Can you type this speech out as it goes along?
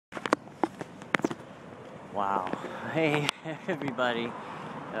Wow. Hey, everybody.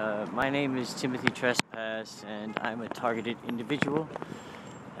 My name is Timothytrespas, and I'm a targeted individual.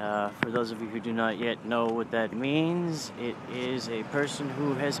 For those of you who do not yet know what that means, it is a person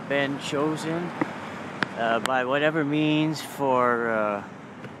who has been chosen by whatever means for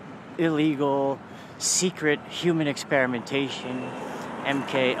illegal, secret human experimentation,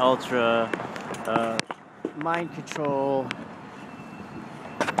 MK Ultra, mind control,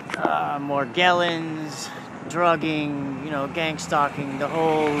 Morgellons, drugging, gang stalking, the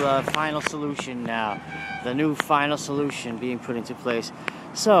whole final solution now. The new final solution being put into place.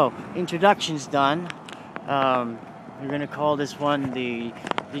 So, introduction's done. We're going to call this one the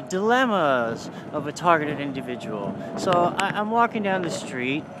dilemmas of a targeted individual. So, I'm walking down the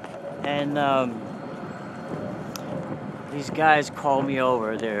street, and these guys call me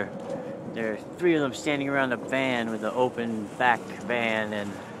over. There are three of them standing around a van with an open back van,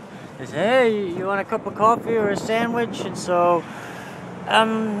 and they say, "Hey, you want a cup of coffee or a sandwich?" And so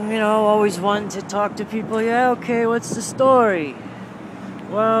I'm, always wanting to talk to people. Yeah, okay, what's the story?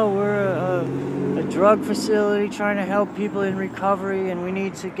 Well, we're a drug facility trying to help people in recovery, and we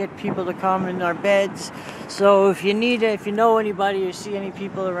need to get people to come in our beds. So if you know anybody or see any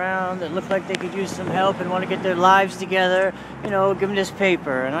people around that look like they could use some help and want to get their lives together, give them this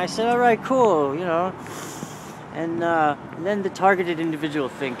paper. And I said, all right, cool, And then the targeted individual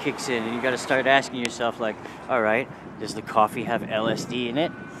thing kicks in, and you got to start asking yourself, like, all right, does the coffee have LSD in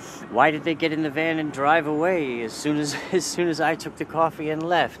it? Why did they get in the van and drive away as soon as I took the coffee and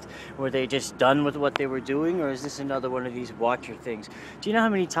left? Were they just done with what they were doing, or is this another one of these watcher things? Do you know how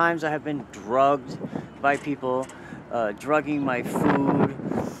many times I have been drugged by people, drugging my food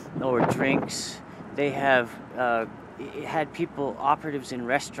or drinks? They have had people, operatives in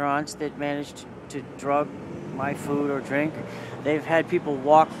restaurants that managed to drug my food or drink. They've had people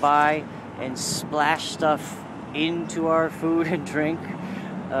walk by and splash stuff into our food and drink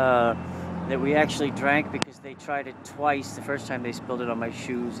that we actually drank because they tried it twice. The first time they spilled it on my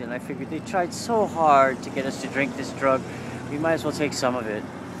shoes, and I figured they tried so hard to get us to drink this drug, we might as well take some of it.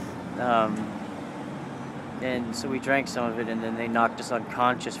 And so we drank some of it, and then they knocked us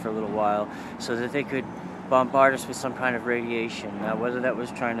unconscious for a little while so that they could bombard us with some kind of radiation. Now, whether that was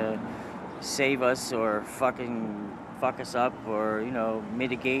trying to save us or fucking fuck us up, or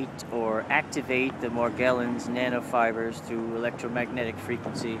mitigate or activate the Morgellons nanofibers through electromagnetic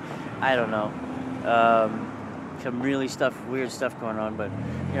frequency, I don't know. Some really weird stuff going on. But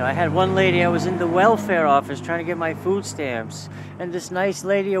I had one lady, I was in the welfare office trying to get my food stamps, and this nice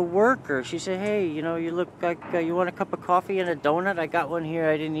lady, a worker, she said, "Hey, you look like you want a cup of coffee and a donut? I got one here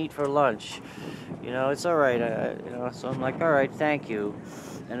I didn't eat for lunch. It's all right." So I'm like, all right, thank you.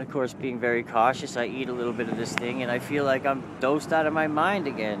 And of course, being very cautious, I eat a little bit of this thing, and I feel like I'm dosed out of my mind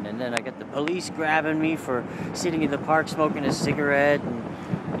again. And then I get the police grabbing me for sitting in the park smoking a cigarette. And,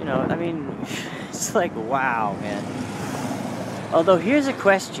 it's like, wow, man. Although, here's a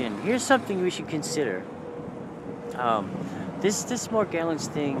question. Here's something we should consider. This Morgellons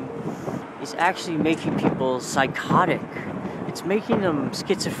thing is actually making people psychotic. It's making them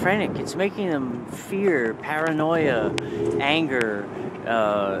schizophrenic. It's making them fear, paranoia, anger.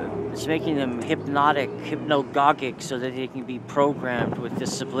 It's making them hypnagogic, so that they can be programmed with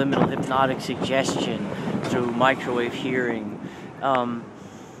this subliminal hypnotic suggestion through microwave hearing.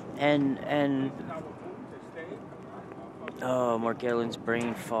 Morgellons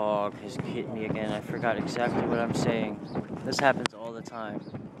brain fog has hit me again. I forgot exactly what I'm saying. This happens all the time.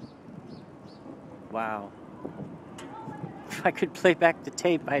 Wow. If I could play back the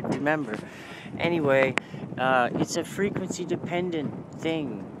tape, I'd remember. Anyway, it's a frequency-dependent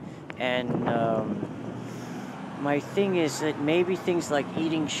thing, and my thing is that maybe things like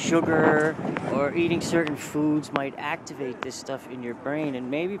eating sugar or eating certain foods might activate this stuff in your brain,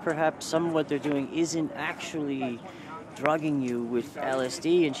 and maybe perhaps some of what they're doing isn't actually drugging you with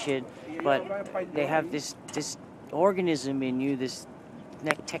LSD and shit, but they have this organism in you, this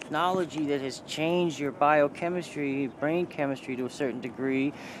technology that has changed your biochemistry, brain chemistry to a certain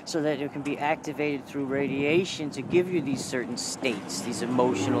degree, so that it can be activated through radiation to give you these certain states, these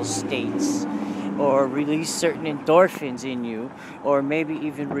emotional states, or release certain endorphins in you, or maybe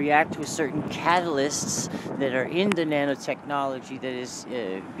even react with certain catalysts that are in the nanotechnology that is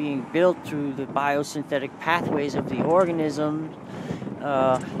being built through the biosynthetic pathways of the organism,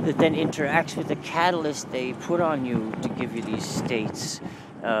 that then interacts with the catalyst they put on you to give you these states.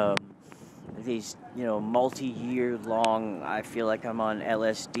 These, multi-year long, I feel like I'm on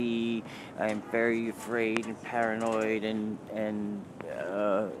LSD, I'm very afraid and paranoid and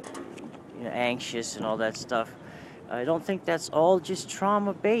anxious and all that stuff. I don't think that's all just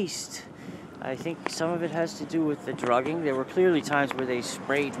trauma-based. I think some of it has to do with the drugging. There were clearly times where they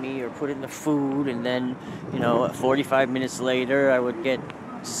sprayed me or put in the food, and then, 45 minutes later I would get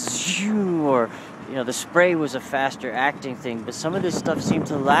or, the spray was a faster acting thing, but some of this stuff seemed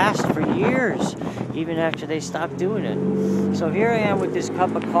to last for years, even after they stopped doing it. So here I am with this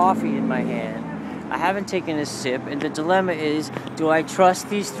cup of coffee in my hand. I haven't taken a sip, and the dilemma is, do I trust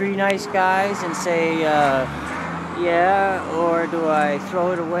these three nice guys and say, yeah, or do I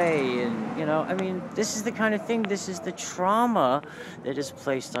throw it away? And, this is the kind of thing, this is the trauma that is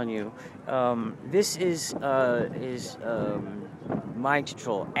placed on you. This is mind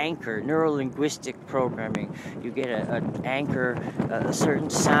control, anchor, neuro-linguistic programming. You get an anchor, a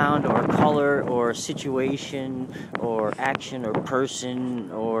certain sound or color or situation or action or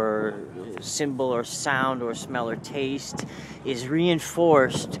person or symbol or sound or smell or taste is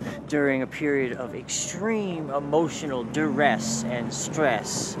reinforced during a period of extreme emotional duress and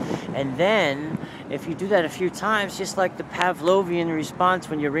stress. And then, if you do that a few times, just like the Pavlovian response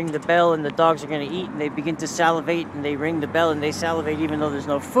when you ring the bell and the dogs are going to eat and they begin to salivate and they ring the bell and they salivate even though there's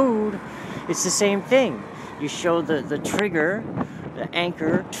no food, it's the same thing. You show the trigger, the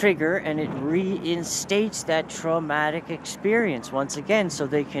anchor trigger, and it reinstates that traumatic experience once again, so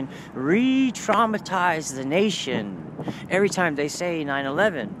they can re-traumatize the nation every time they say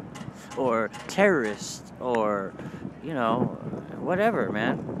 9/11 or terrorist or whatever,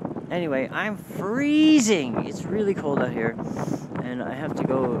 man. Anyway, I'm freezing. It's really cold out here, and I have to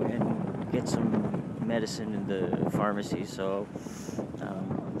go and get some medicine in the pharmacy. So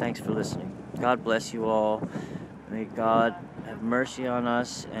thanks for listening. God bless you all. May God have mercy on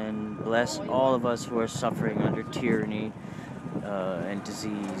us and bless all of us who are suffering under tyranny and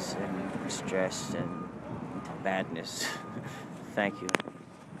disease and stress and badness. Thank you.